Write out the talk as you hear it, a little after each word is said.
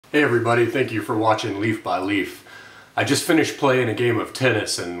Hey everybody, thank you for watching Leaf by Leaf. I just finished playing a game of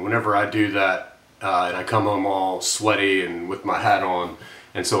tennis, and whenever I do that and I come home all sweaty and with my hat on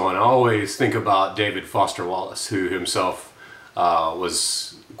and so on, I always think about David Foster Wallace, who himself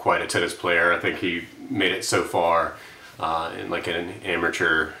was quite a tennis player. I think he made it so far in like an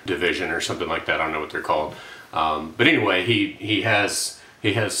amateur division or something like that. I don't know what they're called. But anyway, he has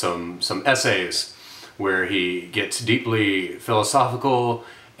some essays where he gets deeply philosophical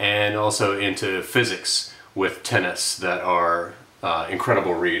and also into physics with tennis that are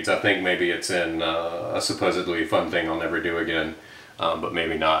incredible reads. I think maybe it's in a supposedly fun thing I'll never do again, but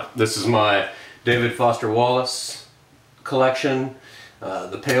maybe not. This is my David Foster Wallace collection,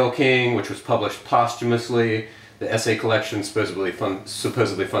 The Pale King, which was published posthumously, the essay collection, supposedly fun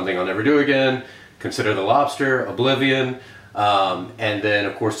thing I'll never do again, Consider the Lobster, Oblivion, and then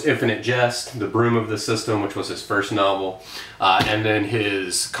of course Infinite Jest, The Broom of the System, which was his first novel, and then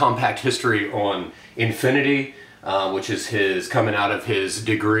his compact history on infinity, which is his coming out of his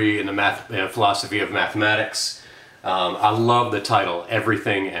degree in the philosophy of mathematics. I love the title,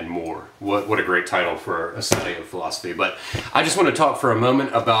 Everything and More. What a great title for a study of philosophy. But I just want to talk for a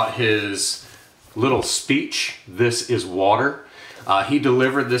moment about his little speech, This is Water. He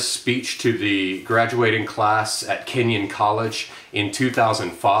delivered this speech to the graduating class at Kenyon College in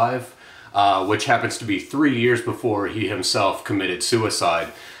 2005, which happens to be 3 years before he himself committed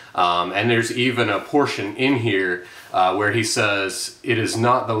suicide. And there's even a portion in here where he says, "It is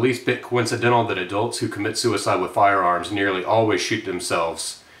not the least bit coincidental that adults who commit suicide with firearms nearly always shoot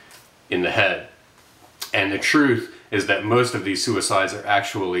themselves in the head. And the truth is that most of these suicides are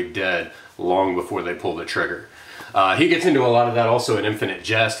actually dead long before they pull the trigger." He gets into a lot of that also in Infinite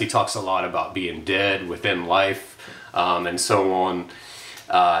Jest. He talks a lot about being dead within life and so on.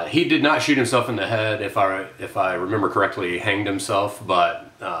 He did not shoot himself in the head, if I remember correctly. He hanged himself,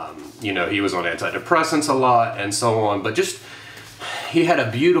 but you know, he was on antidepressants a lot and so on. But just, he had a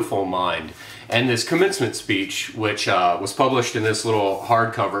beautiful mind. And this commencement speech, which was published in this little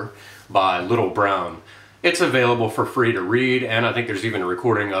hardcover by Little Brown, it's available for free to read, and I think there's even a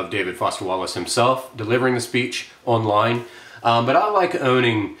recording of David Foster Wallace himself delivering the speech online. But I like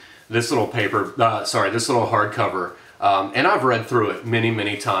owning this little this little hardcover, and I've read through it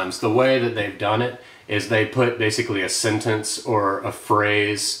many times. The way that they've done it is they put basically a sentence or a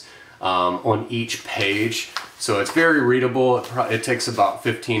phrase on each page. So it's very readable. It takes about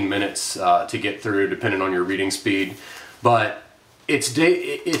 15 minutes to get through, depending on your reading speed. But it's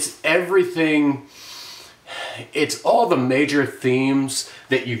everything. It's all the major themes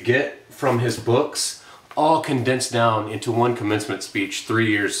that you get from his books, all condensed down into one commencement speech 3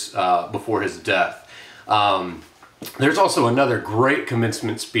 years before his death. There's also another great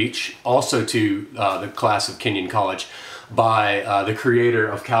commencement speech, also to the class of Kenyon College, by the creator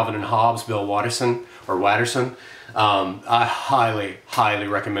of Calvin and Hobbes, Bill Watterson. I highly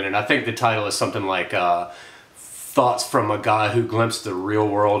recommend it. I think the title is something like Thoughts from a Guy Who Glimpsed the Real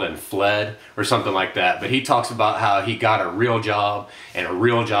World and Fled, or something like that. But he talks about how he got a real job, and a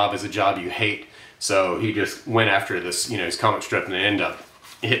real job is a job you hate. So he just went after this, you know, his comic strip, and they end up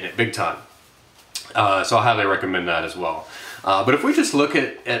hitting it big time. So I highly recommend that as well. But if we just look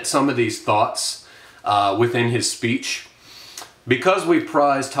at some of these thoughts within his speech, because we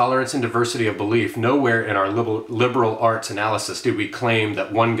prize tolerance and diversity of belief, nowhere in our liberal arts analysis do we claim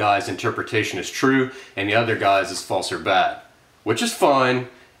that one guy's interpretation is true and the other guy's is false or bad. Which is fine,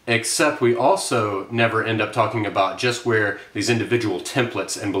 except we also never end up talking about just where these individual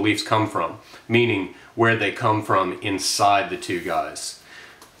templates and beliefs come from, meaning where they come from inside the two guys.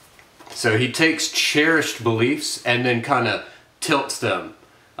 So he takes cherished beliefs and then kind of tilts them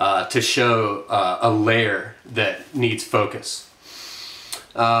to show a layer that needs focus.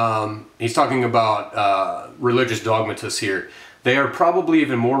 He's talking about religious dogmatists here. They are probably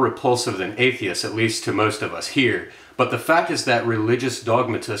even more repulsive than atheists, at least to most of us here. But the fact is that religious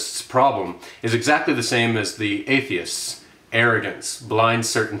dogmatists' problem is exactly the same as the atheists': arrogance, blind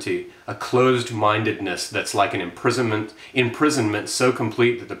certainty, a closed-mindedness that's like an imprisonment so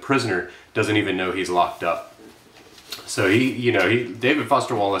complete that the prisoner doesn't even know he's locked up. So David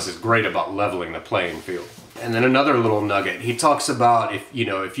Foster Wallace is great about leveling the playing field. And then another little nugget, he talks about if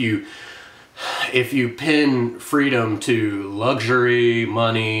you pin freedom to luxury,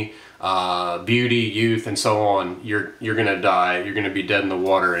 money, beauty, youth, and so on, you're gonna die. You're gonna be dead in the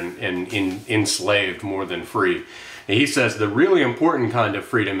water and enslaved more than free. And he says the really important kind of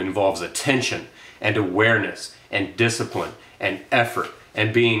freedom involves attention and awareness and discipline and effort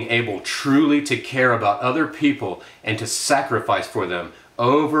and being able truly to care about other people and to sacrifice for them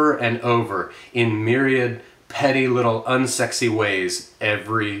over and over in myriad petty little unsexy ways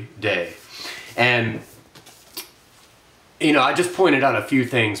every day. And, you know, I just pointed out a few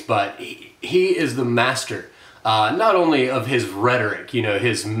things, but he is the master, not only of his rhetoric, you know,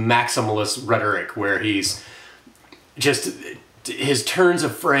 his maximalist rhetoric, where he's just, his turns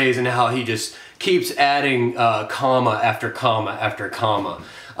of phrase and how he just keeps adding comma after comma after comma,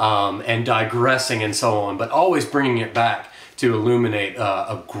 and digressing and so on, but always bringing it back to illuminate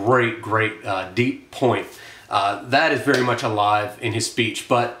a great, deep point. That is very much alive in his speech,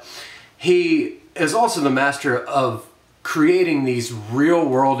 but he is also the master of creating these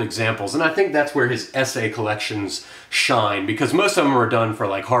real-world examples, and I think that's where his essay collections shine, because most of them are done for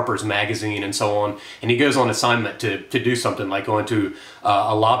like Harper's Magazine and so on, and he goes on assignment to do something like going to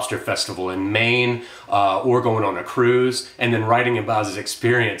a lobster festival in Maine, or going on a cruise, and then writing about his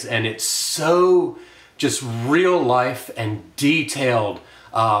experience, and it's so just real life and detailed,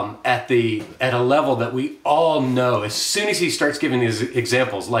 at a level that we all know. As soon as he starts giving these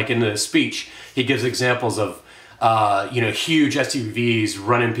examples, like in the speech, he gives examples of you know, huge SUVs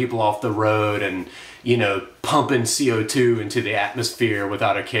running people off the road and, you know, pumping CO2 into the atmosphere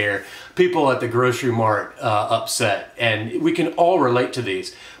without a care. People at the grocery mart upset, and we can all relate to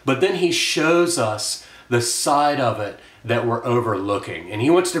these. But then he shows us the side of it that we're overlooking, and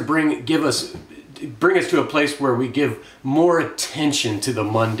he wants to bring us to a place where we give more attention to the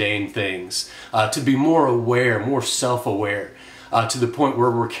mundane things, to be more aware, more self-aware, to the point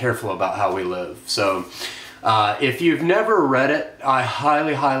where we're careful about how we live. So if you've never read it, I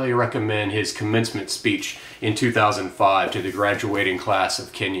highly recommend his commencement speech in 2005 to the graduating class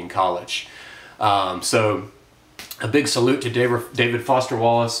of Kenyon College. So a big salute to David Foster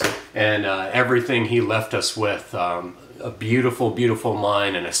Wallace and everything he left us with. A beautiful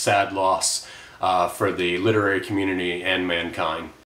mind and a sad loss for the literary community and mankind.